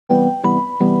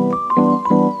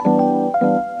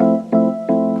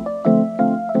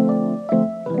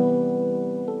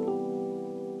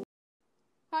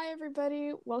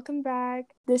welcome back.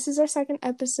 This is our second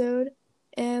episode,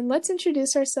 and let's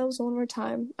introduce ourselves one more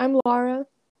time. I'm Laura.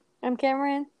 I'm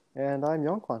Cameron. And I'm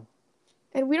Yongkwan.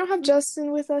 And we don't have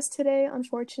Justin with us today,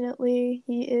 unfortunately.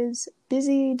 He is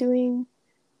busy doing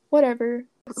whatever.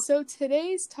 So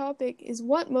today's topic is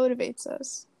what motivates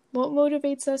us. What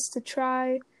motivates us to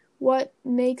try? What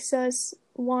makes us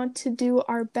want to do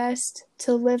our best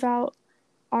to live out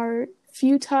our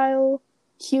futile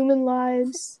human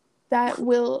lives that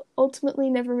will ultimately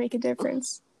never make a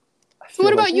difference? So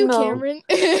what about you, Cameron?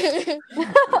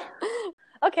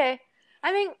 Okay.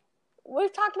 I mean,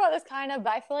 we've talked about this kind of,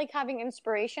 but I feel like having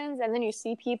inspirations and then you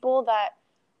see people that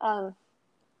you're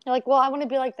like, well, I want to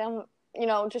be like them,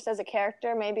 just as a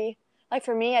character, maybe. Like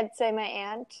for me, I'd say my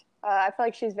aunt. I feel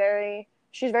like she's very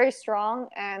strong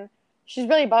and she's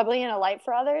really bubbly and a light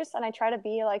for others, and I try to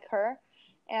be like her.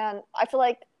 And I feel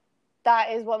like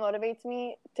that is what motivates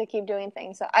me to keep doing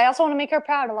things. So I also want to make her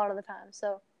proud a lot of the time.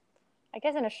 So I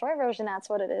guess in a short version, that's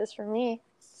what it is for me.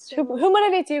 Who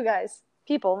motivates you guys?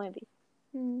 People, maybe.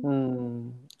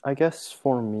 I guess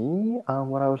for me,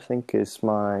 what I would think is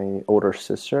my older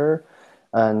sister,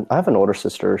 and I have an older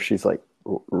sister. She's like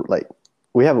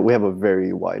we have a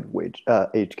very wide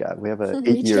age gap. We have an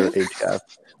 8-year age gap.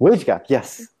 Wage gap,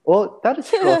 yes. Well, that is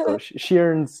true also. She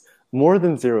earns more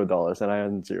than $0, and I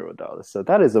earn $0, so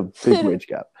that is a big wage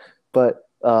gap. But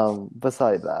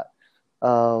beside that,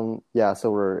 yeah.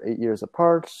 So we're 8 years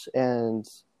apart, and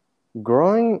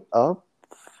growing up.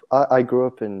 I grew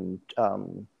up in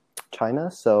China,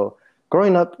 so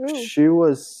growing up, she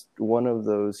was one of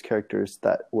those characters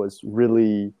that was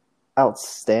really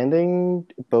outstanding,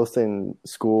 both in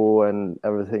school and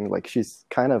everything. Like she's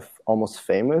kind of almost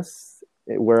famous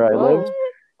where I lived.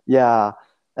 Yeah,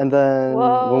 and then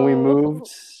when we moved,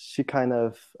 she kind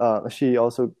of she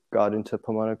also got into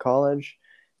Pomona College,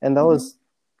 and that was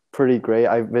pretty great.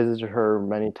 I visited her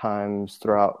many times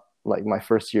throughout like my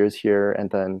first years here, and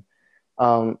then.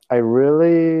 I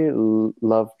really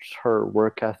loved her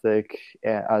work ethic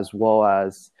as well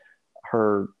as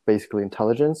her basically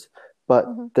intelligence, but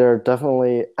there are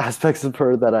definitely aspects of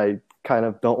her that I kind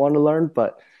of don't want to learn.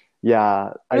 But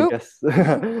yeah, I guess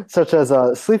such as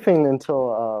sleeping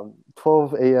until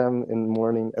 12 a.m. in the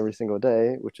morning every single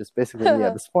day, which is basically me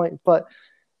at this point. But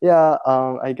yeah,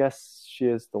 I guess she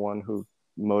is the one who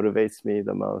motivates me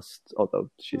the most, although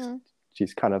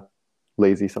she's kind of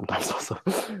lazy sometimes also.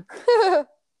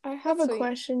 I have a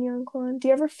question, Yongkwan. Do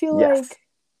you ever feel like,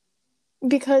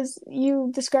 because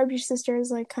you described your sister as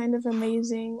like kind of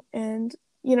amazing, and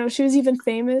she was even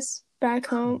famous back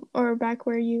home or back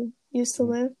where you used to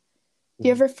live, do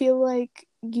you ever feel like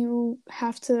you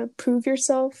have to prove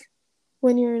yourself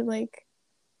when you're like,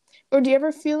 or do you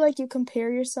ever feel like you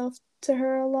compare yourself to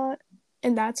her a lot,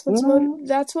 and that's what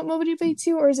motivates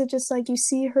you? Or is it just like you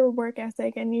see her work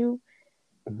ethic and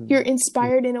you're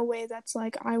inspired in a way that's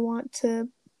like, I want to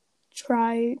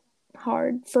try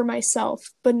hard for myself,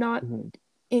 but not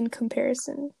in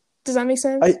comparison? Does that make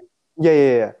sense?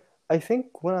 Yeah. I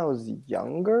think when I was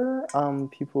younger,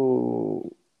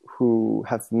 people who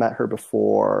have met her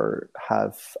before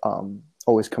have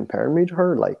always compared me to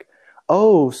her, like,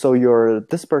 oh, so you're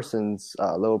this person's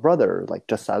little brother, like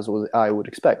just as I would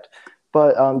expect.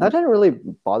 But that didn't really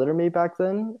bother me back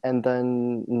then. And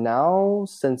then now,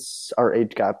 since our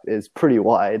age gap is pretty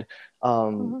wide,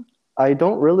 I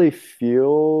don't really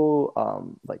feel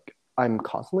like I'm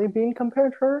constantly being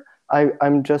compared to her.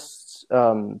 I'm just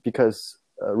because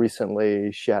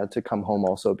recently she had to come home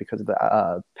also because of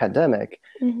the pandemic.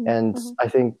 And I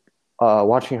think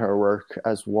watching her work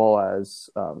as well as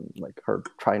like her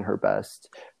trying her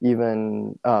best,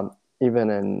 even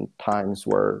in times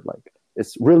where like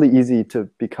it's really easy to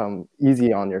become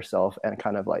easy on yourself and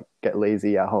kind of like get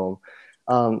lazy at home.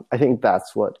 I think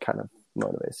that's what kind of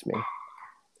motivates me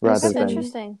rather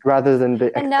than the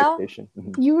expectation.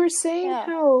 You were saying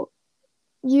how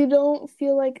you don't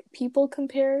feel like people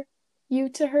compare you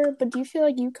to her, but do you feel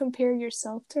like you compare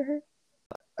yourself to her?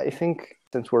 I think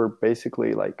since we're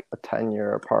basically like a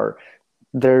 10-year apart,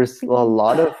 there's a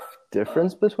lot of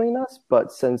difference between us,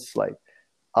 but since like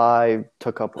I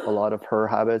took up a lot of her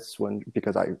habits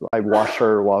because I watched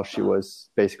her while she was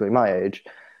basically my age.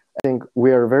 I think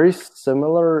we are very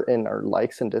similar in our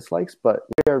likes and dislikes, but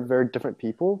we are very different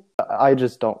people. I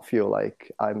just don't feel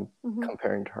like I'm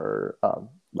comparing to her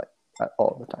like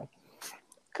all the time.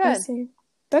 Good. I see.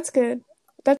 That's good.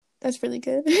 That's really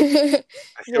good. I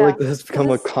feel like this has become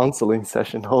a counseling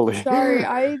session. Holy. Sorry,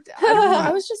 I don't know.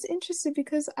 I was just interested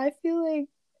because I feel like,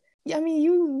 I mean,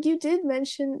 you did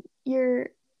mention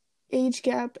your age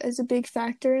gap as a big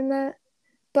factor in that,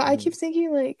 but I keep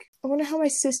thinking like, I wonder how my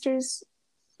sister's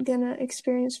gonna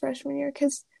experience freshman year,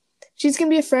 because She's gonna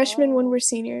be a freshman when we're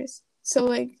seniors. So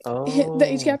like the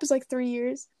age gap is like 3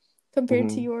 years compared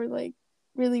to your like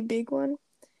really big one.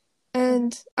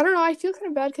 And I don't know, I feel kind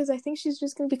of bad because I think she's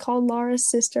just gonna be called Laura's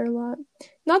sister a lot.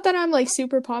 Not that I'm like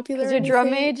super popular. Is your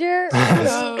drum major?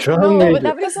 Drum major. But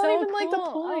that would be That's so not even cool. like the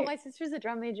point. Oh, my sister's a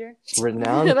drum major.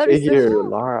 Renowned figure, so cool.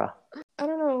 Laura. I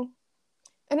don't know.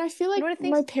 And I feel like you know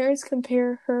my parents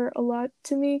compare her a lot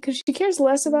to me because she cares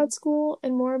less about school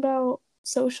and more about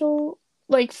social,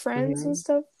 like friends and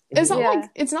stuff. It's not like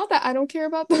it's not that I don't care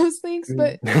about those things,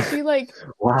 but she like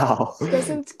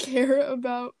doesn't care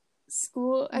about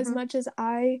school as much as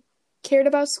I cared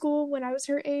about school when I was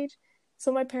her age.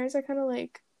 So my parents are kind of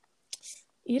like,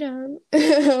 eat on.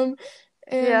 And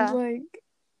like,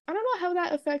 I don't know how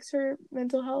that affects her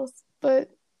mental health, but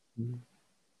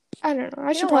I don't know.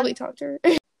 I should probably talk to her.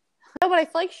 No, but I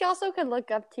feel like she also could look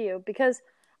up to you because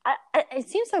it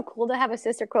seems so cool to have a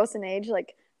sister close in age,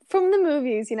 like from the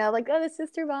movies, you know, like the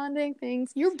sister bonding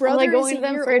things. Your brother like going to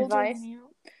them for advice. And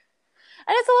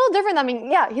it's a little different. I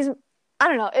mean, I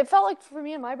don't know. It felt like for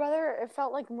me and my brother, it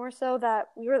felt like more so that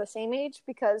we were the same age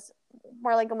because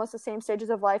we're like almost the same stages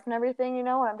of life and everything, you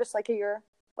know, and I'm just like a year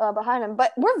behind him.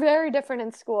 But we're very different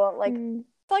in school. Like, I feel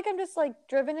like I'm just like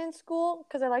driven in school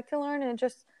because I like to learn and it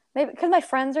just maybe because my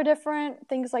friends are different,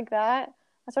 things like that.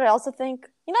 That's what I also think.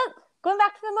 You know, going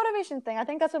back to the motivation thing, I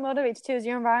think that's what motivates too is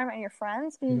your environment and your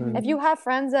friends. If you have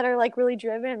friends that are like really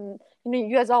driven, you know,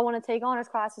 you guys all want to take honors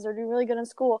classes or do really good in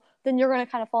school, then you're going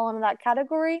to kind of fall into that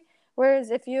category.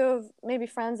 Whereas if you have maybe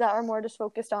friends that are more just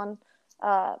focused on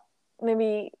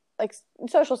maybe like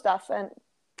social stuff and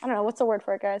I don't know, what's the word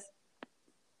for it, guys?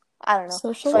 I don't know.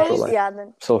 Social life? Yeah.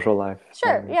 Then, social life.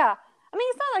 Sure, yeah. I mean,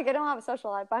 it's not like I don't have a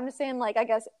social life, but I'm just saying, like, I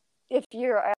guess if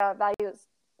your values,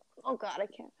 oh God, I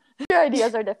can't. Your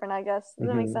ideas are different, I guess. Does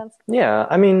that make sense? Yeah,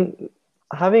 I mean,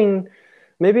 having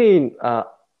maybe,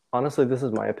 honestly, this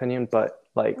is my opinion, but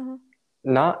like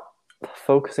not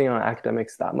focusing on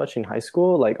academics that much in high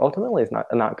school, like ultimately it's not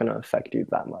going to affect you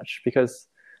that much because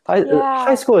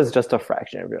high school is just a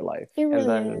fraction of your life. It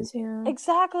really is, yeah.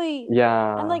 Exactly.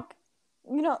 Yeah. And like,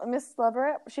 you know, Miss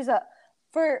Leverett,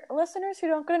 for listeners who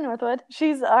don't go to Northwood,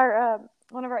 she's our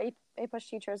one of our A+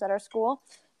 teachers at our school,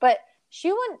 but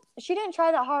she didn't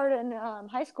try that hard in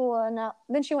high school, and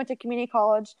then she went to community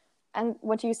college and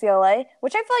went to UCLA,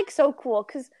 which I feel like so cool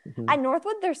because at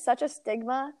Northwood there's such a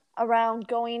stigma around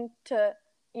going to,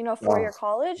 you know, four-year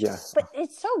college. Yes. But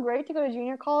it's so great to go to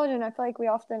junior college, and I feel like we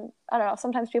often, I don't know,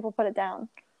 sometimes people put it down.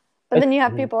 But then you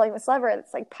have people like Miss Leverett,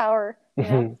 it's like power, you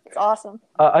know, it's awesome.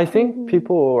 I think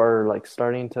people are like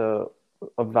starting to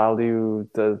value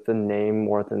the name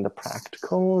more than the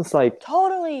practical. It's like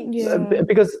totally,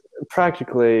 because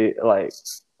practically, like,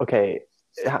 okay,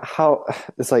 how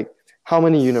it's like how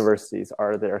many universities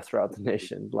are there throughout the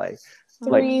nation? Like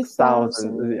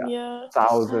 3,000,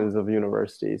 thousands of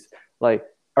universities. Like,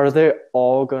 are they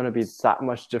all going to be that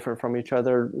much different from each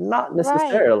other? Not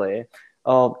necessarily.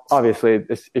 Obviously,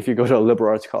 if you go to a liberal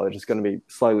arts college, it's going to be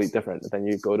slightly different than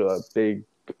you go to a big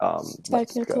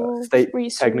state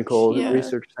technical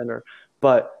research center.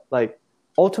 But like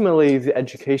ultimately, the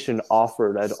education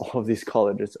offered at all of these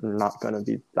colleges are not going to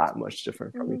be that much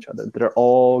different from each other. They're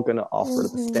all going to offer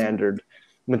the standard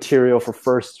material for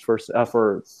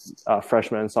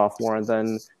freshman and sophomore, and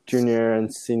then junior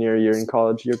and senior year in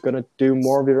college, you're going to do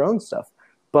more of your own stuff.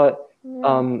 But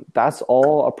that's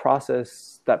all a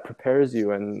process that prepares you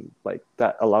and like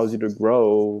that allows you to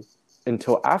grow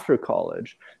until after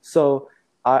college. So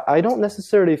I don't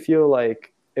necessarily feel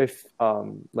like if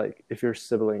your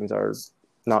siblings are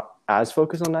not as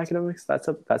focused on academics,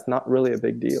 that's not really a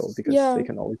big deal because they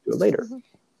can always do it later.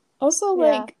 Also,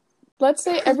 like, let's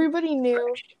say everybody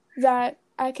knew that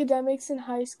academics in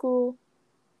high school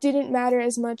didn't matter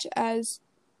as much as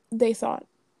they thought.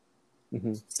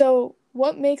 So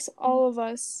what makes all of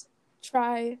us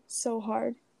try so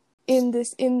hard in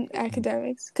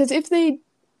academics? Because if they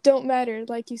don't matter,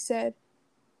 like you said,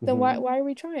 then why are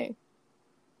we trying?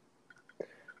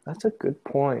 That's a good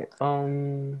point.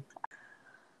 Well,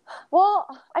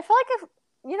 I feel like if,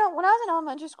 you know, when I was in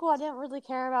elementary school, I didn't really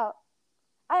care about,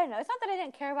 I don't know, it's not that I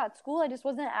didn't care about school, I just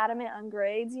wasn't adamant on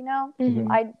grades, you know?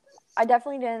 I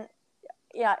definitely didn't,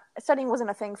 studying wasn't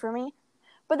a thing for me.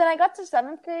 But then I got to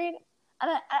 7th grade,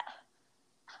 and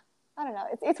I don't know,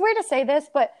 it's weird to say this,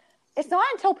 but it's not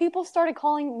until people started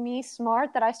calling me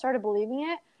smart that I started believing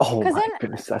it. Oh my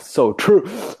goodness, that's so true.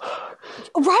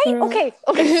 Right? Okay.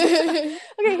 Okay, here's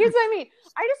what I mean.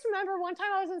 I just remember one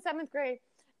time I was in 7th grade,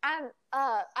 And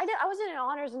I was in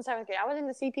honors in 7th grade. I was in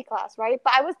the CP class, right?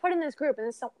 But I was put in this group,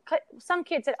 and some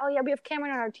kids said, "Oh yeah, we have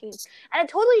Cameron on our team," and it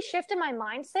totally shifted my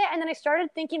mindset. And then I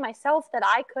started thinking myself that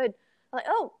I could, like,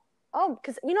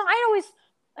 because I always,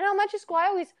 in elementary school,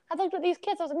 I looked at these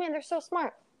kids. I was like, man, they're so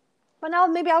smart. But now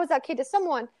maybe I was that kid to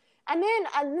someone, and then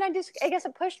I guess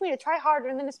it pushed me to try harder.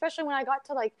 And then especially when I got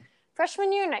to like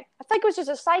freshman year, and I feel like it was just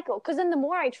a cycle. Because then the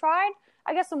more I tried,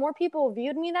 I guess the more people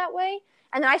viewed me that way.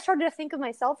 And then I started to think of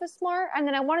myself as smart, and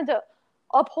then I wanted to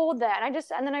uphold that. And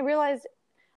then I realized,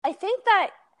 I think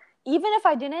that even if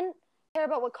I didn't care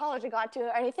about what college I got to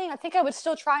or anything, I think I would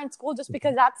still try in school just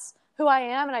because that's who I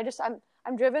am, and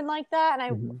I'm driven like that,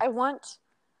 and I want,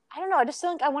 I don't know, I just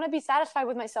feel like I want to be satisfied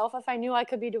with myself if I knew I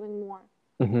could be doing more.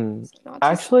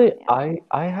 Actually, I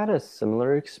had a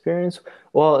similar experience.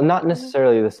 Well, not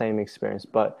necessarily the same experience,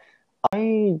 but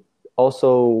I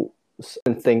also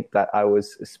think that I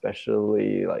was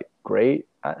especially like great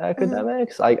at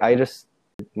academics. I just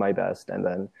did my best, and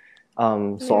then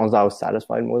so long as I was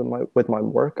satisfied with my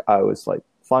work, I was like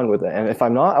fine with it. And if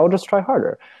I'm not, I will just try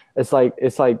harder. It's like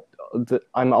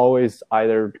I'm always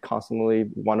either constantly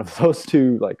one of those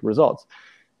two like results.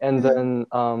 And then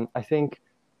I think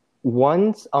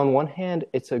on one hand,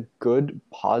 it's a good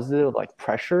positive like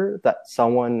pressure that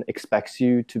someone expects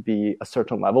you to be a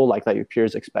certain level, like that your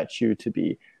peers expect you to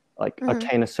be like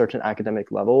attain a certain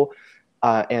academic level,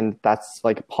 and that's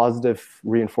like positive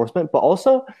reinforcement. But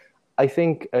also, I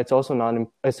think it's also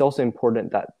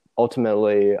important that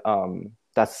ultimately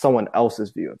that's someone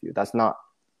else's view of you. That's not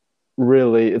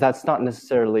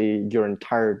necessarily your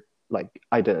entire like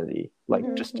identity,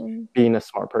 like just being a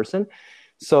smart person.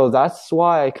 So that's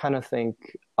why I kind of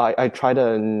think I try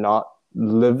to not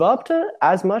live up to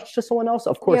as much to someone else.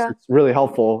 Of course, it's really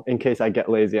helpful in case I get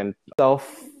lazy, and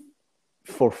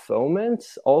self-fulfillment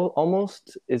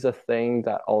almost is a thing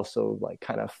that also like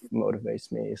kind of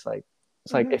motivates me. It's like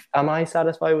if am I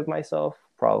satisfied with myself?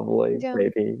 Probably,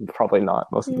 maybe, probably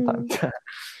not most of the time.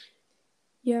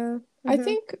 I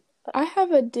think I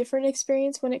have a different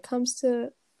experience when it comes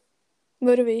to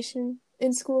motivation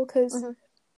in school, because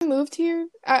I moved here.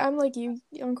 I'm like you,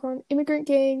 Youngkwon, immigrant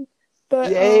gang,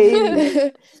 but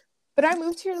but I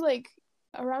moved here like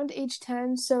around age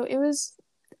 10, so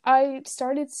I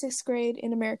started 6th grade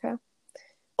in America.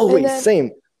 Oh wait,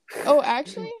 same. Oh,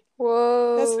 actually?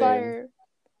 Whoa, that's fire.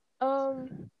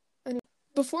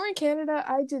 Before in Canada,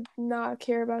 I did not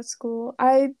care about school.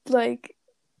 I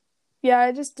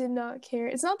just did not care.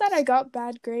 It's not that I got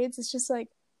bad grades. It's just like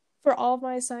for all of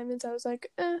my assignments, I was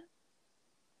like,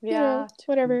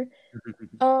 whatever.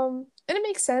 And it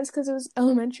makes sense because it was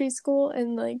elementary school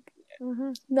and like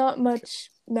not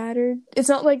much mattered. It's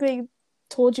not like they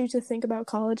told you to think about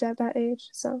college at that age.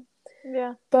 So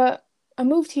but I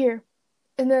moved here,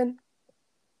 and then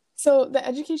so the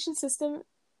education system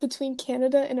between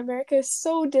Canada and America is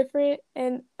so different.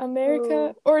 And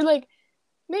America, or like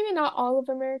maybe not all of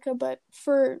America, but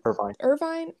for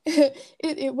Irvine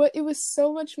it was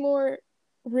so much more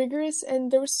rigorous,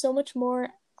 and there was so much more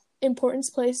importance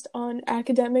placed on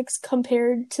academics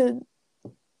compared to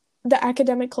the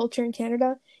academic culture in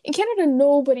Canada. In Canada,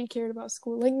 nobody cared about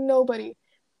school. Like, nobody.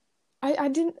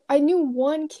 I knew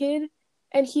one kid,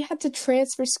 and he had to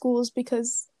transfer schools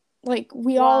because like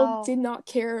we all did not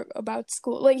care about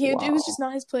school. Like it was just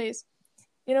not his place,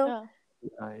 Nice.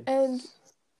 And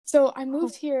so I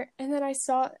moved here, and then I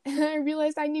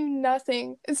realized I knew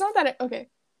nothing. It's not that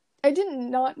I did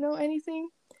not know anything,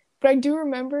 but I do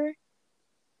remember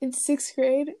in 6th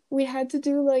grade we had to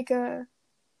do like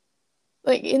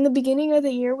in the beginning of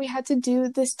the year we had to do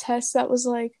this test that was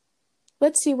like,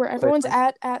 let's see where everyone's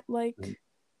at like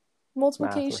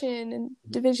multiplication and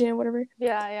division and whatever.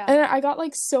 And I got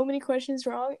like so many questions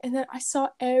wrong, and then I saw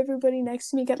everybody next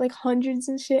to me get like hundreds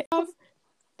and shit off,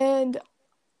 and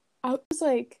I was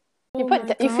like, you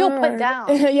feel put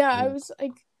down. I was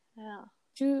like,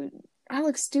 dude, I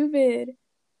look stupid,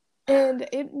 and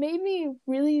it made me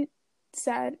really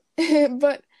sad.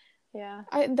 But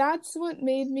that's what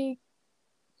made me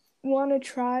want to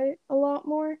try a lot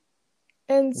more.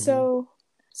 And so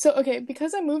okay,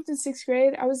 because I moved in 6th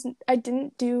grade, I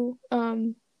didn't do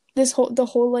the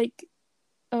whole like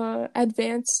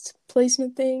advanced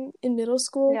placement thing in middle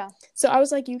school. So I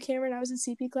was like you, Cameron, I was in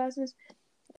CP classes.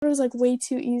 It was like way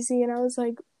too easy, and I was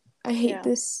like, I hate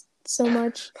this so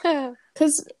much.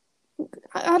 Because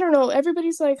I don't know,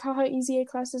 everybody's like how easy A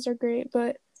classes are great,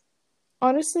 but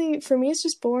honestly for me it's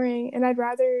just boring, and I'd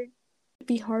rather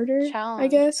be harder, challenge, I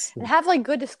guess, and have like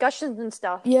good discussions and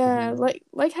stuff. Yeah,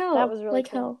 like hell. That was really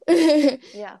like cool. hell.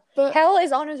 Yeah, but hell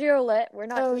is honor zero lit. We're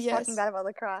not just yes. talking bad about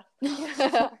lacrosse.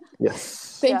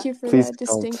 Yes. Thank you for Please that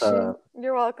distinction.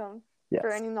 You're welcome. Yes. For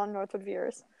any non-Northwood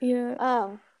viewers.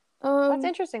 Yeah. That's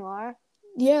interesting, Laura.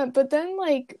 Yeah, but then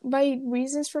like my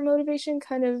reasons for motivation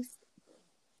kind of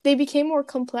they became more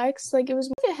complex. Like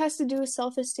it has to do with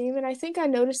self-esteem, and I think I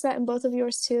noticed that in both of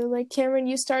yours too. Like Cameron,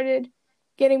 you started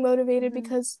getting motivated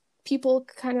because people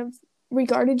kind of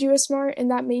regarded you as smart,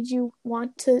 and that made you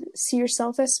want to see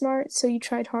yourself as smart, so you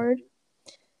tried hard.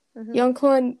 Young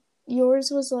Kwon,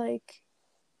 yours was like,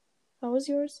 how was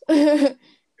yours? It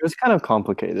was kind of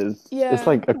complicated. Yeah. It's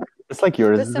like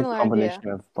yours. It's a combination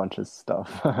idea. of a bunch of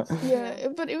stuff. Yeah,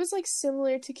 but it was like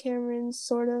similar to Cameron's,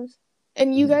 sort of.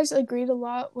 And you guys agreed a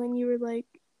lot when you were like,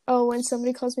 oh, when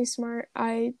somebody calls me smart,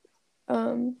 I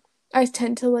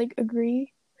tend to like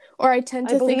agree, or I tend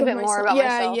to think of it more about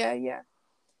myself. Yeah.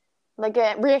 Like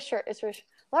it's reassuring.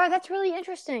 Laura, that's really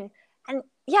interesting. And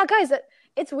yeah, guys,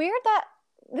 it's weird that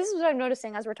this is what I'm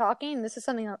noticing as we're talking. This is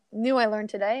something new I learned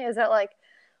today. Is that like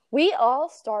we all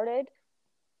started,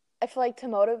 I feel like, to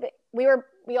motivate.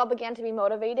 We all began to be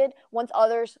motivated once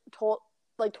others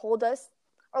told us,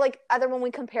 or like either when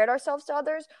we compared ourselves to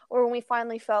others, or when we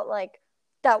finally felt like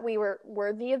that we were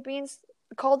worthy of being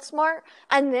called smart.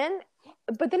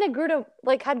 But then it grew to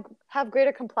like have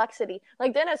greater complexity.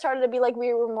 Like then it started to be like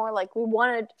we were more like we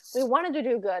wanted to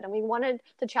do good, and we wanted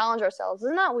to challenge ourselves.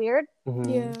 Isn't that weird?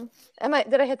 Yeah.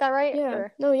 Did I hit that right? Yeah.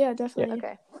 Or? No, yeah, definitely.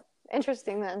 Okay.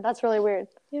 Interesting then. That's really weird.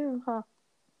 Yeah. Huh. I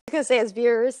was gonna say, as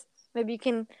viewers, maybe you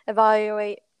can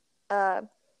evaluate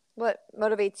what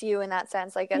motivates you in that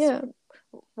sense. I guess. Yeah.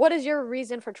 What is your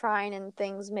reason for trying in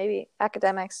things, maybe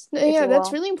academics? Yeah,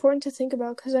 that's really important to think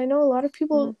about, because I know a lot of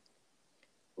people,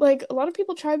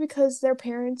 try because their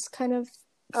parents kind of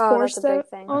force that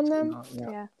on them.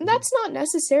 Yeah. That's not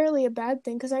necessarily a bad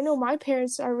thing, because I know my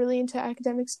parents are really into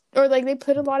academics, or like they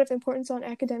put a lot of importance on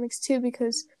academics too,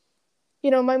 because,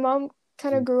 my mom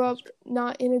kind of grew up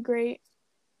not in a great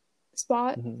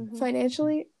spot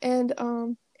financially, and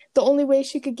the only way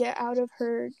she could get out of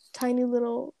her tiny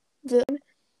little village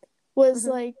was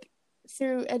like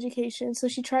through education. So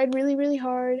she tried really, really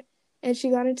hard, and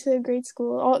she got into a great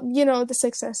school. The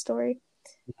success story.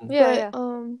 Yeah.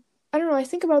 I don't know. I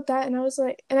think about that, and I was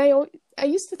like, and I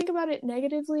used to think about it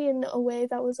negatively in a way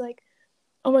that was like,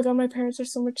 oh my god, my parents are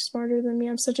so much smarter than me.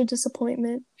 I'm such a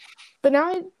disappointment. But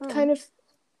now I kind of,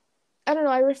 I don't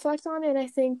know. I reflect on it, and I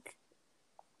think,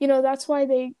 that's why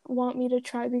they want me to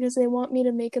try, because they want me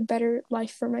to make a better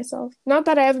life for myself. Not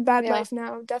that I have a bad life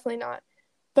now, definitely not.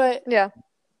 But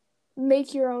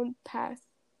make your own path,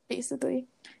 basically.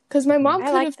 Because my mom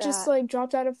could have just like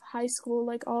dropped out of high school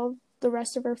like all the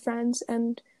rest of her friends,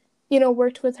 and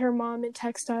worked with her mom in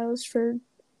textiles for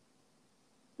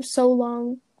so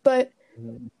long. But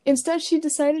instead she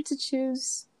decided to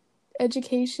choose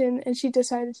education, and she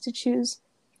decided to choose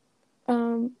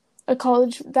a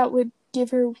college that would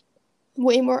give her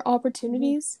way more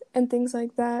opportunities and things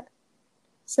like that.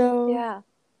 So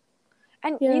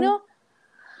and I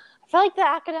feel like the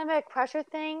academic pressure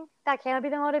thing, that can be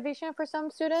the motivation for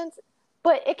some students,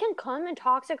 but it can come in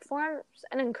toxic forms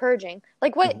and encouraging.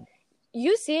 Like what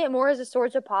you see it more as a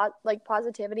source of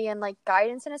positivity and like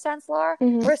guidance in a sense, Laura.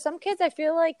 Where some kids, I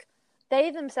feel like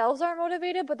they themselves aren't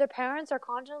motivated, but their parents are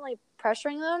constantly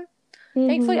pressuring them.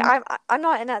 Thankfully, I'm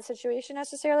not in that situation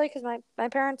necessarily, because my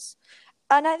parents,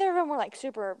 neither of them were like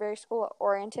super very school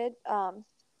oriented. And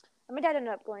my dad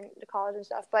ended up going to college and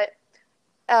stuff, but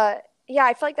yeah,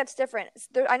 I feel like that's different.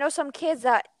 I know some kids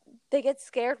that they get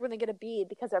scared when they get a B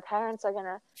because their parents are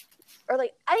gonna, or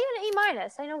like even an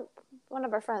E-. I know one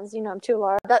of our friends, you know him too,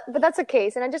 Laura. But that's a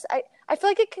case, and I feel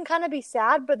like it can kind of be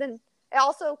sad, but then it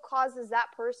also causes that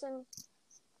person.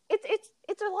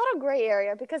 It's a lot of gray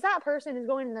area, because that person is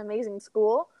going to an amazing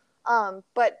school,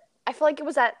 but I feel like it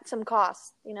was at some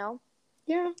cost,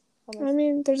 Yeah, I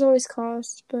mean, there's always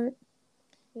cost, but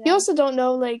you also don't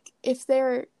know like if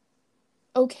they're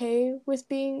okay with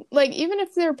being like, even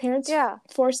if their parents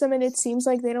force them and it seems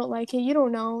like they don't like it, you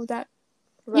don't know that.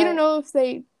 You don't know if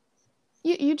they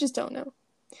you just don't know.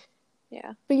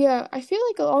 But yeah, I feel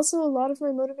like also a lot of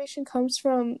my motivation comes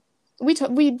from,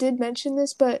 we did mention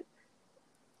this, but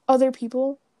other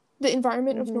people, the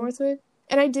environment of Northwood.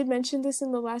 And I did mention this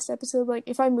in the last episode, like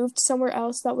if I moved somewhere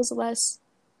else that was less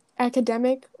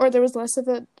academic, or there was less of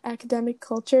an academic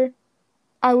culture,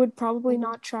 I would probably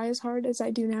not try as hard as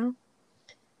I do now.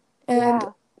 And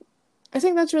I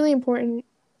think that's really important,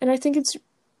 and I think it's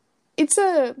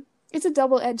a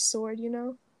double-edged sword,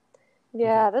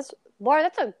 Yeah, Laura,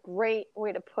 that's a great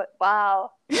way to put.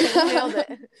 Wow, you nailed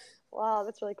it. Wow,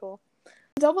 that's really cool.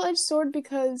 Double-edged sword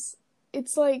because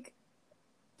it's like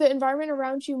the environment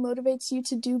around you motivates you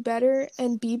to do better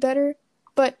and be better,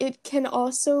 but it can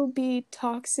also be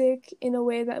toxic in a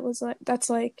way that's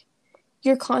like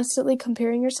you're constantly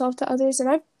comparing yourself to others. And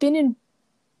I've been in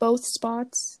both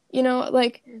spots, you know,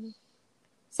 like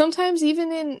sometimes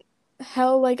even in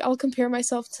hell, like I'll compare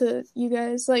myself to you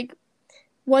guys. Like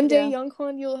one day,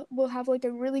 Youngkwon, will have like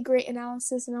a really great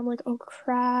analysis, and I'm like, oh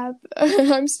crap,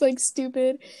 I'm like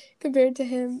stupid compared to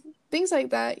him. Things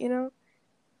like that, you know.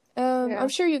 I'm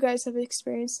sure you guys have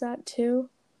experienced that too,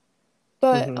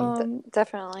 but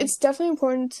definitely, it's definitely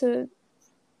important to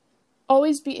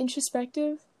always be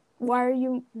introspective. Why are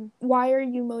you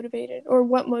motivated, or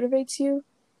what motivates you,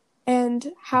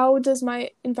 and how does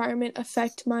my environment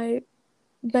affect my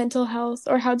mental health,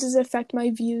 or how does it affect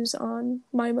my views on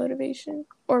my motivation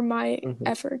or my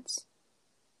efforts?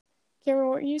 Cameron,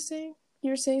 what were you saying?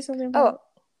 You were saying something about...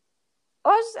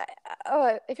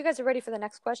 if you guys are ready for the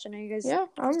next question, are you guys... Yeah,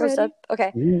 I'm ready. Up?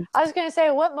 Okay. I was going to say,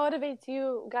 what motivates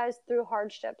you guys through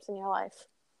hardships in your life?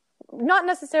 Not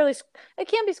necessarily... It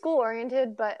can be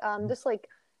school-oriented, but just like,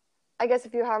 I guess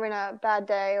if you're having a bad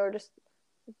day or just,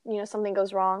 you know, something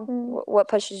goes wrong, what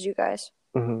pushes you guys?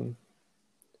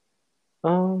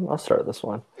 I'll start this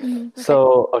one. Okay.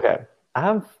 So, I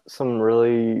have some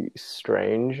really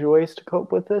strange ways to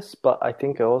cope with this, but I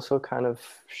think it also kind of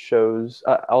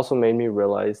also made me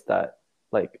realize that,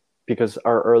 like, because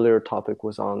our earlier topic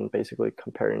was on basically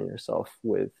comparing yourself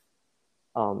with,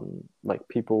 like,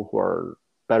 people who are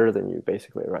better than you,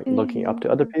 basically, right? Looking up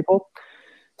to other people.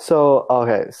 So,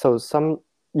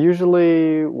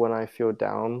 usually when I feel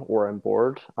down or I'm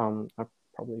bored, I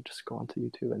probably just go onto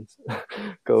YouTube and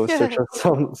go search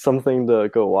up something to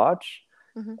go watch.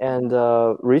 And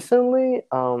recently,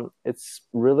 it's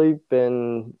really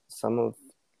been some of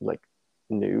like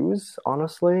news,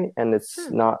 honestly, and it's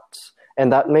not.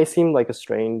 And that may seem like a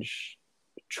strange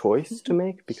choice to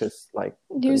make because like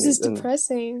news is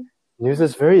depressing. News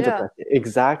is very depressing.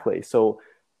 Exactly. So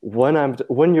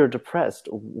when you're depressed,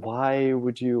 why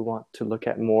would you want to look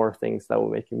at more things that will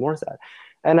make you more sad?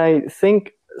 And I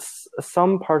think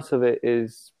some parts of it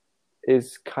is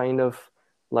kind of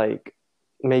like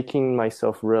making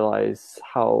myself realize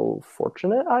how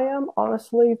fortunate I am,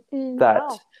 honestly,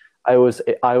 that I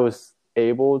was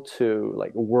able to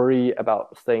like worry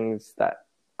about things that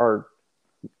are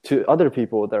to other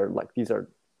people that are like these are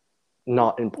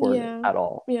not important at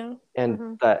all.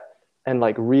 And that and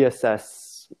like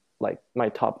reassess like my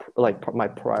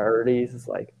priorities is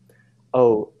like,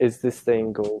 oh, is this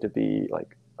thing going to be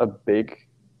like of big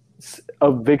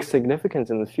significance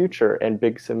in the future and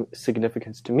big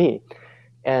significance to me?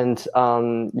 And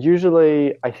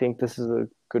usually I think this is a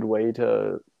good way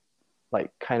to like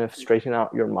kind of straighten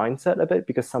out your mindset a bit,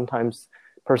 because sometimes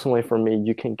personally for me,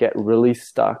 you can get really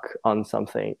stuck on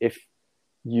something if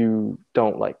you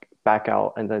don't like back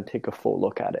out and then take a full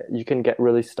look at it. You can get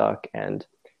really stuck and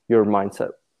your mindset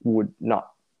would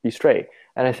not be straight.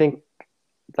 And I think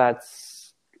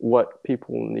that's what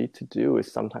people need to do,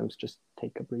 is sometimes just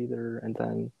take a breather and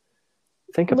then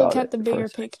think about it. Look at the bigger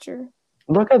picture.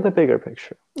 Look at the bigger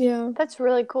picture. Yeah. That's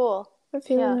really cool. I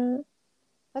feel that.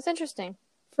 That's interesting.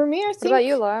 For me, I think... What about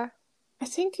you, Laura? I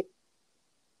think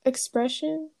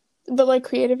expression, but like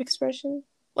creative expression.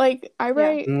 Like I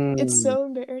write, it's so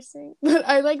embarrassing, but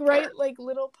I like write like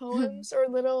little poems or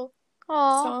little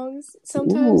songs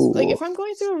sometimes. Like if I'm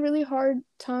going through a really hard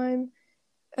time,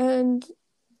 and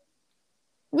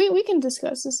we can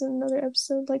discuss this in another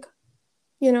episode, like,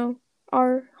 you know,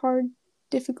 our hard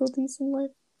difficulties in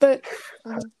life. But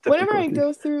whenever I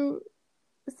go through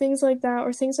things like that,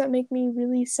 or things that make me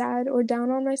really sad or down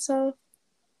on myself,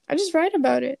 I just write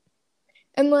about it.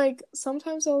 And like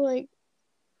sometimes I'll like,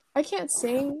 I can't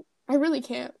sing. I really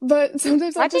can't. But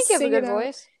sometimes I'll just sing it out.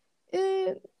 I think you have a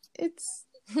good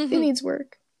voice. It needs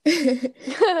work.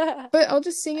 But I'll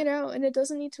just sing it out, and it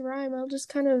doesn't need to rhyme. I'll just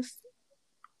kind of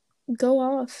go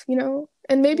off, you know?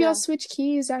 And maybe I'll switch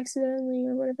keys accidentally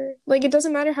or whatever. Like, it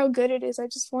doesn't matter how good it is. I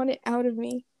just want it out of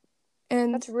me.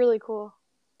 And that's really cool.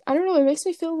 I don't know. It makes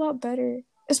me feel a lot better.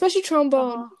 Especially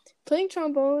trombone. Playing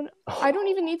trombone, I don't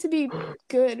even need to be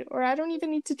good, or I don't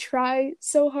even need to try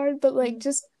so hard, but like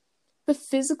just the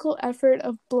physical effort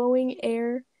of blowing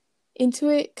air into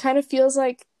it kind of feels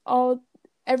like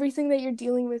everything that you're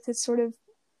dealing with is sort of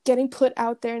getting put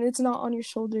out there, and it's not on your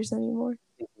shoulders anymore.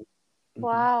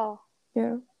 Wow.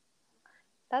 Yeah.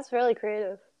 That's really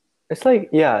creative. It's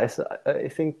like, I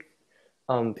think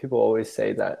people always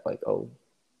say that like, oh,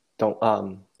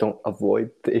 don't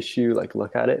avoid the issue, like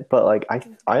look at it. But like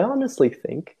I honestly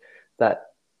think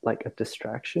that like a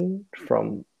distraction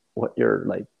from what you're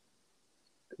like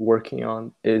working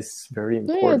on is very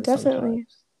important. Yeah, definitely.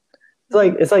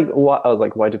 Sometimes. It's like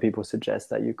why do people suggest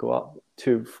that you go out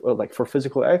to like for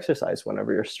physical exercise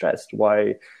whenever you're stressed?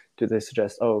 Why do they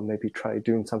suggest, oh, maybe try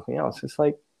doing something else? It's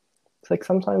like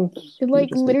sometimes it like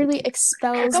literally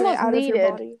expels it out of your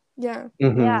body. Yeah.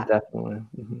 Yeah, definitely.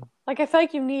 Like I feel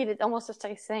like you need it almost to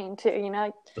stay sane too, you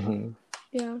know.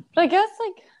 Yeah. But I guess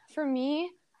like for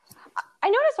me, I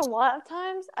notice a lot of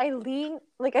times I lean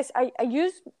like I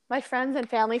use my friends and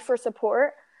family for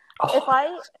support. If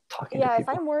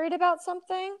I'm worried about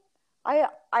something, I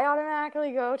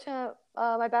automatically go to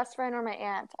my best friend or my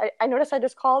aunt. I notice I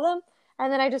just call them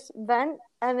and then I just vent,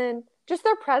 and then just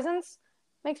their presence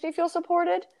makes me feel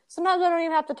supported. Sometimes I don't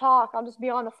even have to talk. I'll just be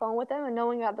on the phone with them and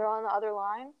knowing that they're on the other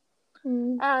line.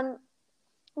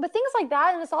 But things like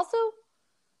that, and it's also,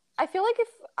 I feel like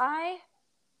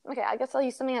I guess I'll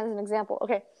use something as an example.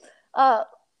 Okay, I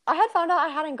had found out I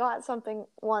hadn't got something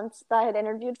once that I had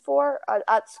interviewed for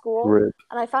at school, right.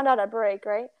 And I found out at break,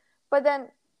 right? But then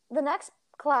the next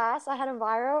class I had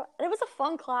Enviro, and it was a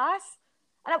fun class.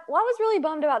 And I was really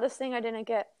bummed about this thing I didn't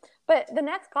get. But the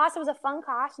next class, it was a fun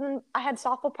class, and then I had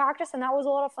softball practice, and that was a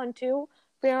lot of fun too,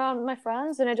 being around my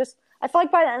friends. And I felt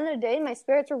like by the end of the day, my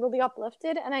spirits were really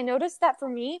uplifted. And I noticed that for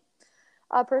me,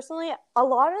 personally, a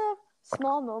lot of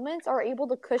small moments are able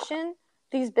to cushion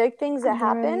these big things that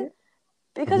happen,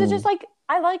 because it's just like,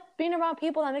 I like being around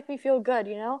people that make me feel good,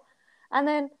 you know? And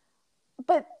then,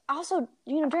 but also,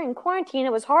 you know, during quarantine,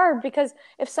 it was hard because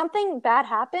if something bad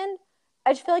happened,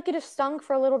 I just feel like it just stung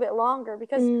for a little bit longer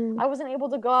because I wasn't able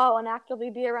to go out and actively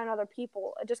be around other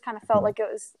people. It just kind of felt like it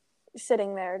was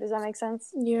sitting there. Does that make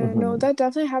sense? Yeah, no, that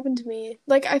definitely happened to me.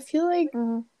 Like, I feel like,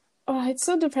 it's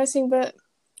so depressing, but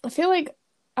I feel like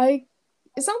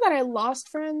it's not that I lost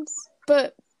friends,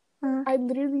 but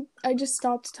I just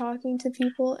stopped talking to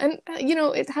people. And, you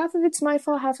know, half of it's my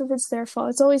fault, half of it's their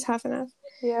fault. It's always half and half.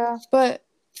 Yeah. But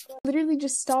literally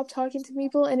just stopped talking to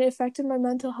people, and it affected my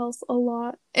mental health a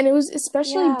lot. And it was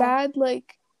especially bad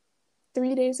like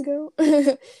 3 days ago.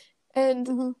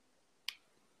 And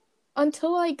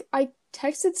until like I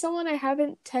texted someone I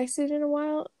haven't texted in a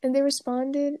while, and they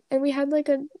responded, and we had like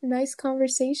a nice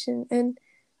conversation, and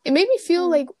it made me feel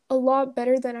like a lot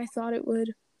better than I thought it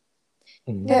would.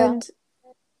 And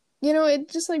you know, it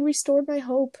just like restored my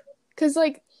hope, because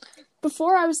like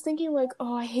before I was thinking like,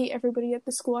 oh, I hate everybody at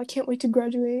the school, I can't wait to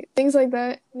graduate, things like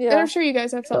that. And I'm sure you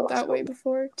guys have felt that way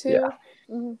before too.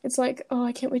 It's like, oh,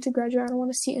 I can't wait to graduate, I don't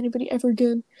want to see anybody ever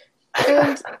again.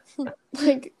 And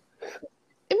like,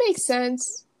 it makes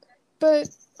sense, but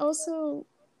also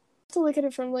to look at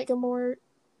it from like a more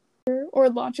or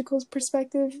logical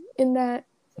perspective, in that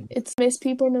it's miss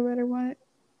people no matter what,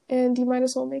 and you might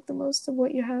as well make the most of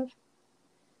what you have.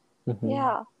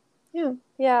 Yeah,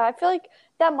 I feel like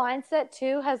that mindset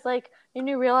too has like,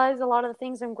 you realize a lot of the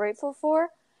things I'm grateful for,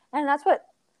 and that's what,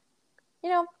 you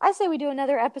know, I say we do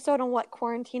another episode on what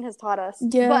quarantine has taught us.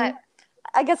 But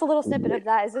I guess a little snippet of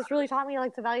that is this really taught me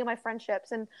like to value my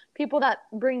friendships and people that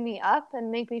bring me up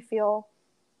and make me feel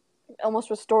almost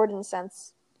restored in a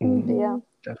sense. Yeah,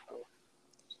 definitely.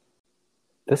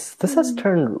 This has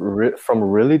turned from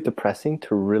really depressing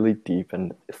to really deep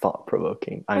and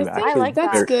thought-provoking. I like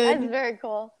that. That's good. That's very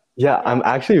cool. Yeah, I'm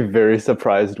actually very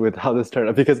surprised with how this turned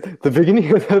out, because the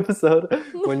beginning of the episode,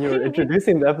 when you were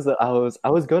introducing the episode, I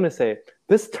was going to say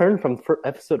this turned from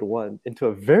episode 1 into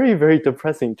a very, very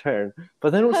depressing turn,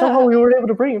 but then somehow we were able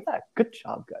to bring it back. Good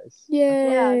job, guys.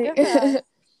 Yeah, good for us.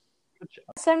 Good job.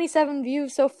 77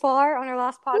 views so far on our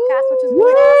last podcast, which is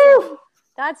really awesome.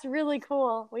 That's really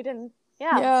cool. We didn't.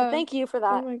 Yeah, so thank you for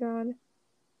that. Oh my god.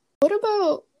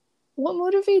 What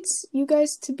motivates you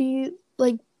guys to be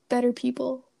like better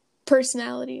people,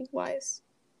 personality wise?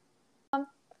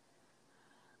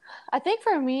 I think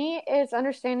for me, it's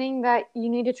understanding that you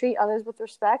need to treat others with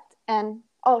respect. And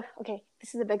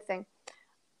this is a big thing.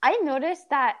 I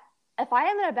noticed that if I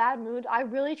am in a bad mood, I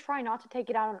really try not to take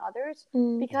it out on others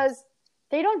because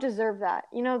they don't deserve that,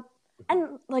 you know.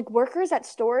 And like workers at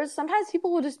stores, sometimes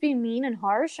people will just be mean and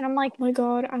harsh, and I'm like, oh my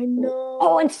god, I know.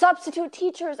 Oh, and substitute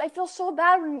teachers, I feel so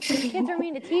bad when kids are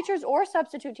mean to teachers or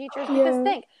substitute teachers, because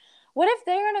think, what if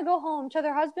they're gonna go home to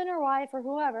their husband or wife or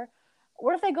whoever?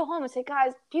 What if they go home and say,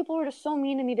 guys, people were just so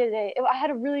mean to me today, I had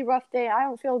a really rough day, I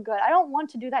don't feel good. I don't want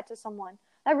to do that to someone.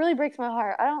 That really breaks my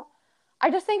heart.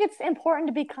 I just think it's important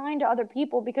to be kind to other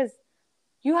people, because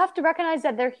you have to recognize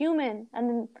that they're human,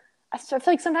 and I feel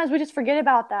like sometimes we just forget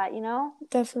about that, you know?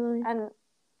 Definitely. And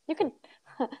you can,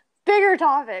 bigger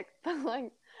topic, but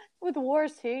like with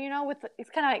wars too, you know, it's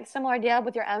kind of like similar idea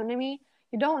with your enemy.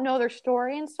 you don't know their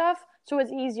story and stuff, so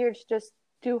it's easier to just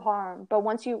do harm. But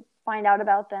once you find out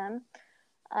about them,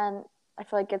 and I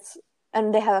feel like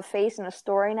and they have a face and a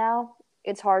story now,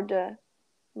 it's hard to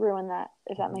ruin that,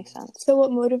 if that makes sense. So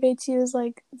what motivates you is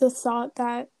like the thought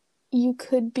that you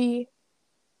could be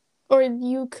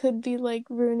like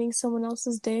ruining someone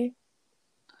else's day.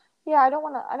 Yeah, I don't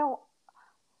want to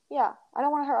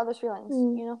hurt others' feelings,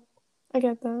 you know? I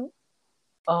get that.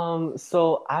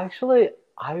 So actually,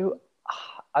 I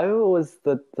was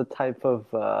the type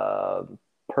of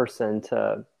person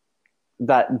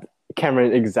that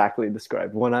Cameron exactly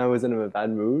described. When I was in a bad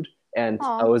mood and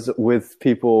I was with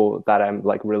people that I'm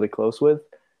like really close with,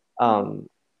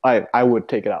 I would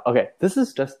take it out. Okay, this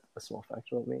is just a small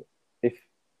factor of me. If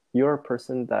you're a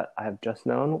person that I have just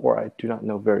known or I do not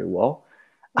know very well,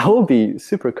 I will be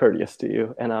super courteous to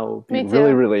you and I will be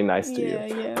really, really nice to you.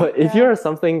 Yeah, but if you're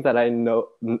something that I know,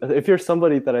 if you're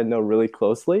somebody that I know really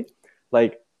closely,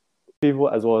 like people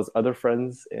as well as other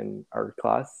friends in our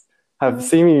class have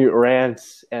seen me rant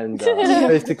and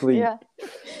basically,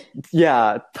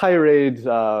 tirade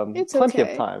plenty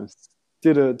of times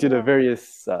due to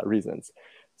various reasons.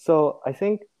 So I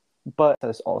think, but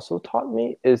has also taught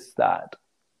me is that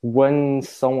when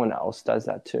someone else does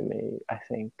that to me, I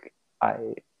think I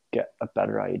get a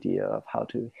better idea of how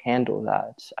to handle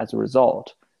that as a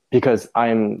result, because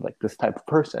I'm like this type of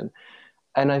person.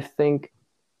 And I think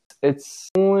it's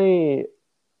only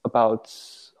about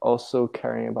also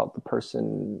caring about the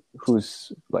person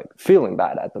who's like feeling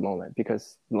bad at the moment,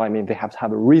 because I mean, they have to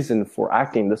have a reason for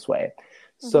acting this way.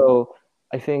 So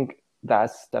I think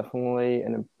that's definitely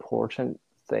an important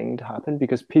thing to happen,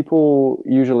 because people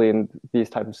usually in these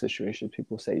type of situations,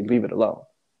 people say, leave it alone.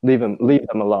 Leave them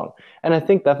alone. And I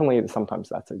think definitely sometimes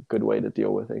that's a good way to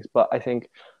deal with things. But I think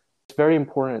it's very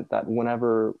important that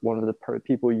whenever one of the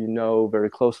people you know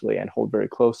very closely and hold very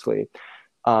closely,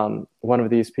 one of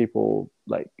these people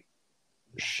like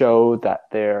show that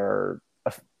they're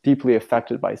deeply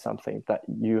affected by something, that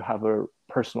you have a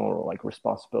personal like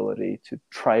responsibility to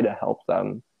try to help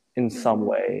them in some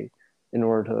way in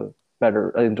order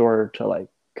to like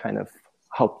kind of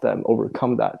help them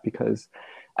overcome that. Because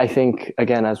I think,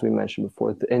 again, as we mentioned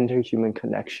before, the interhuman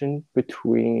connection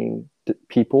between the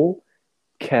people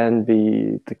can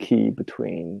be the key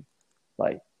between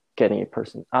like getting a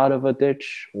person out of a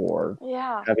ditch or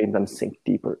having them sink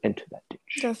deeper into that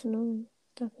ditch. Definitely.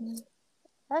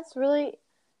 That's really,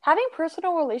 having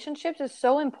personal relationships is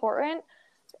so important.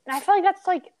 And I feel like that's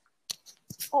like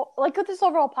with this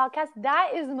overall podcast,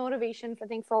 that is the motivation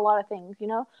for a lot of things, you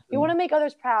know? You want to make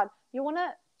others proud. You want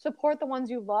to support the ones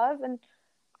you love. And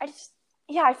I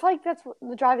feel like that's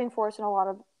the driving force in a lot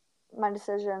of my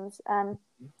decisions. And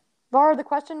Laura, the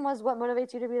question was, what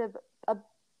motivates you to be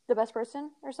the best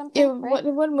person or something? Yeah, right?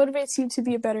 what motivates you to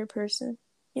be a better person?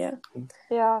 Yeah.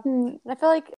 And I feel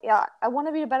like, I want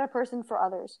to be a better person for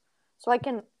others so I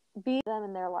can be them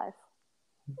in their life.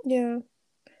 Yeah.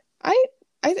 I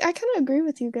kind of agree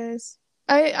with you guys.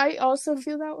 I also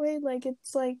feel that way. Like,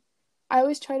 it's like, I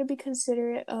always try to be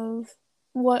considerate of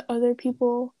what other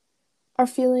people are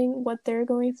feeling, what they're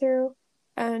going through,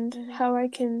 and how I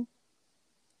can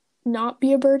not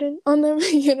be a burden on them,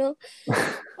 you know?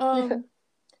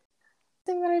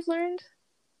 Thing that I've learned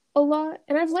a lot,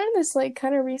 and I've learned this like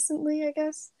kind of recently, I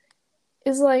guess,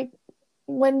 is like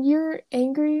when you're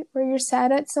angry or you're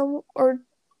sad at someone, or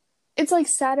it's like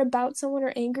sad about someone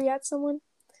or angry at someone,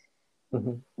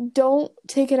 don't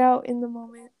take it out in the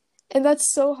moment. And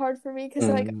that's so hard for me because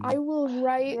like I will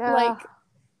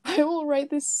write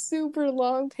this super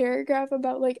long paragraph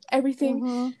about like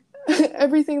everything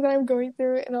everything that I'm going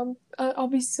through, and I'll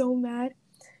be so mad.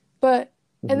 But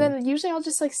and then usually I'll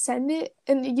just like send it,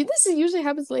 and this usually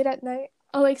happens late at night.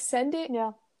 I'll like send it,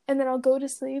 and then I'll go to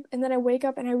sleep, and then I wake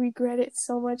up and I regret it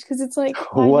so much because it's like,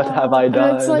 what have I done?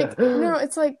 And it's like, no,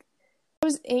 it's like I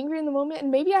was angry in the moment, and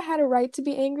maybe I had a right to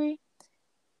be angry.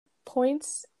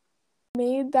 Points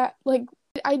made that like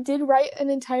I did write an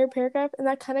entire paragraph, and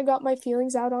that kind of got my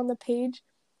feelings out on the page,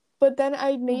 but then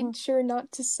I made sure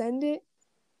not to send it.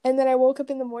 And then I woke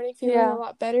up in the morning feeling a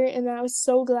lot better, and I was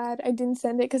so glad I didn't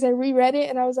send it because I reread it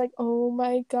and I was like, oh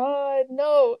my god,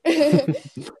 no.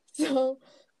 So,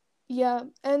 yeah.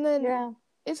 And then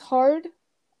it's hard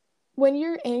when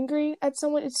you're angry at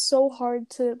someone. It's so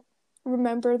hard to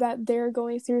remember that they're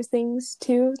going through things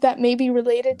too that may be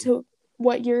related to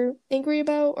what you're angry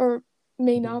about or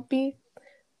may not be.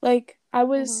 Like, I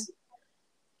was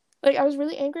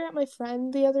really angry at my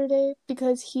friend the other day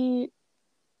because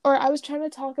I was trying to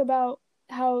talk about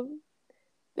how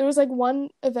there was like one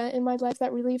event in my life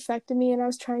that really affected me, and I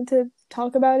was trying to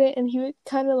talk about it, and he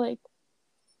kind of like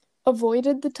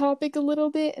avoided the topic a little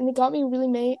bit, and it got me really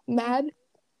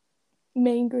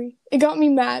mangry. It got me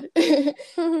mad.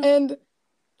 And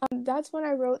that's when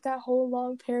I wrote that whole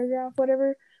long paragraph,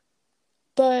 whatever.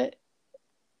 But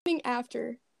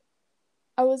after,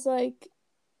 I was like,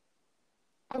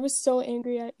 I was so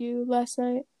angry at you last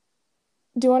night.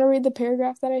 Do you want to read the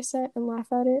paragraph that I sent and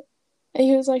laugh at it? And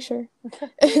he was like, sure.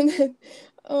 And then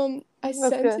I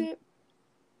sent it.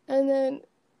 And then,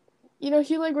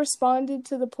 he like responded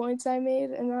to the points I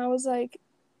made. And I was like,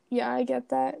 yeah, I get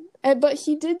that. But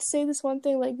he did say this one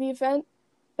thing, like the event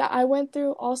that I went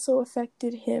through also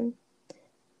affected him.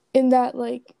 In that,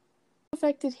 like,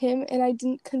 affected him, and I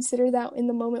didn't consider that in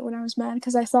the moment when I was mad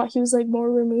because I thought he was like more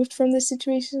removed from the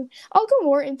situation. I'll go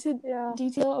more into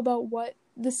detail about what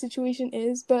the situation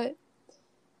is, but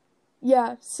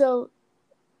yeah, so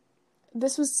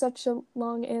this was such a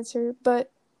long answer,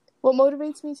 but what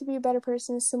motivates me to be a better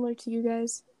person is similar to you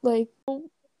guys, like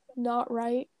not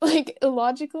right, like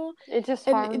illogical. It just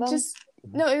harmed them?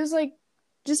 No, it was like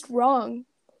just wrong,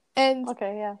 and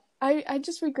okay, yeah, I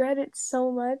just regret it so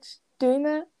much doing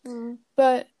that.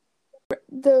 But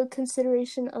the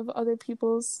consideration of other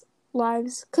people's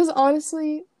lives, because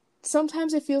honestly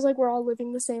sometimes it feels like we're all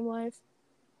living the same life.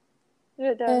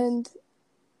 It does. And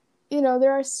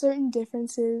there are certain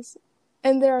differences,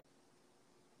 and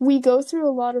we go through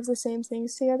a lot of the same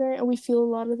things together, and we feel a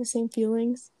lot of the same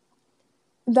feelings.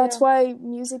 That's why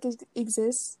music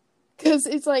exists, because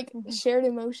it's like shared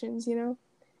emotions,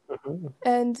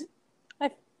 and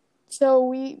so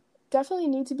we definitely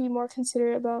need to be more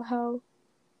considerate about how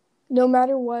no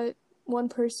matter what one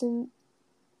person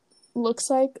looks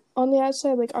like on the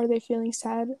outside, like, are they feeling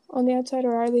sad on the outside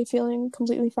or are they feeling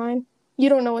completely fine? You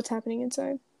don't know what's happening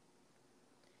inside.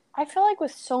 I feel like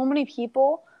with so many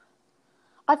people,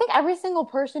 I think every single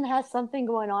person has something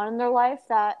going on in their life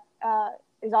that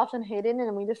is often hidden,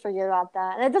 and we just forget about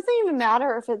that. And it doesn't even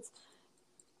matter if it's,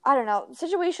 I don't know,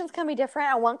 situations can be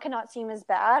different and one cannot seem as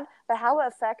bad, but how it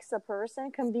affects a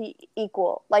person can be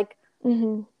equal. Like,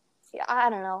 yeah, I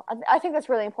don't know. I think that's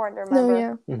really important to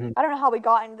remember. No, yeah. I don't know how we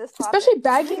got into this topic. Especially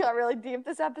bagging. We got really deep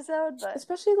this episode, but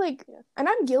especially and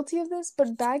I'm guilty of this,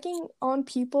 but bagging on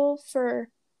people for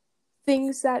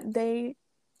things that they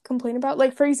complain about.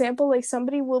 Like, for example, like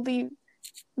somebody will be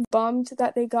bummed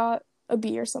that they got a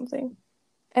B or something,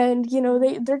 and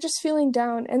they're just feeling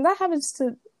down, and that happens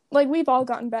to, like, we've all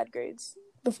gotten bad grades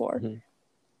before.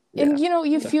 Yeah. And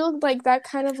you feel like that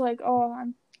kind of like, oh,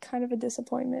 I'm kind of a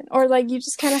disappointment, or like you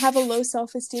just kind of have a low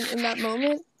self-esteem in that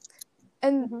moment.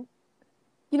 And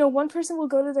one person will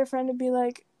go to their friend and be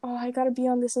like, oh, I gotta be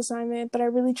on this assignment, but I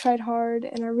really tried hard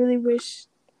and I really wish,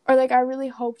 or like I really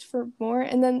hoped for more.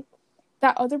 And then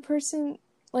that other person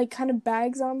like kind of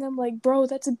bags on them, like, bro,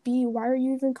 that's a B, why are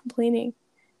you even complaining?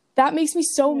 That makes me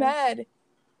so mad.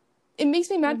 It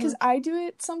makes me mad because I do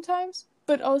it sometimes,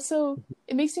 but also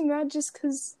it makes me mad just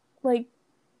because, like,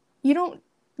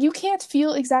 you can't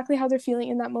feel exactly how they're feeling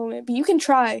in that moment, but you can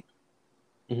try.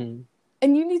 And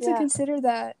you need to consider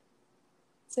that.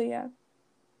 So, yeah.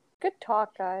 Good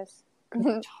talk, guys.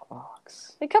 Good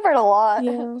talks. We covered a lot.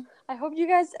 Yeah. I hope you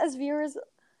guys, as viewers,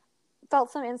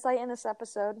 felt some insight in this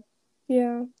episode.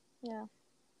 Yeah. Yeah.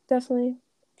 Definitely.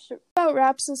 Sure. That about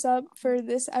wraps us up for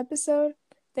this episode.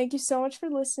 Thank you so much for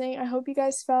listening. I hope you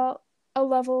guys felt a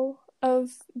level of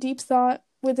deep thought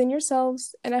within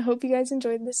yourselves, and I hope you guys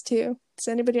enjoyed this too. Does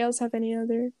anybody else have any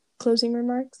other closing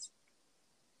remarks?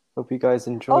 Hope you guys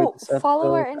enjoyed this episode.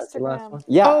 Follow our Instagram.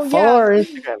 Follow our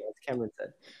Instagram, as Cameron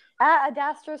said. At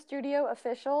Adastro Studio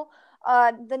Official.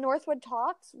 The Northwood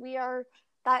Talks,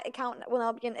 that account will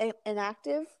now be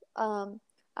inactive.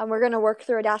 And we're going to work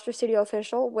through Adastro Studio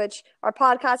Official, which our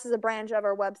podcast is a branch of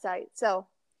our website. So,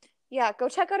 yeah, go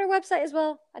check out our website as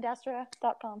well,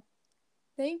 adastro.com.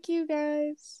 Thank you,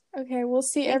 guys. Okay, we'll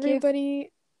see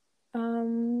everybody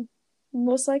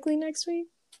most likely next week.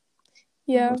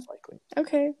 Yeah. Most likely.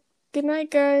 Okay. Good night,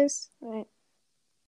 guys. All right.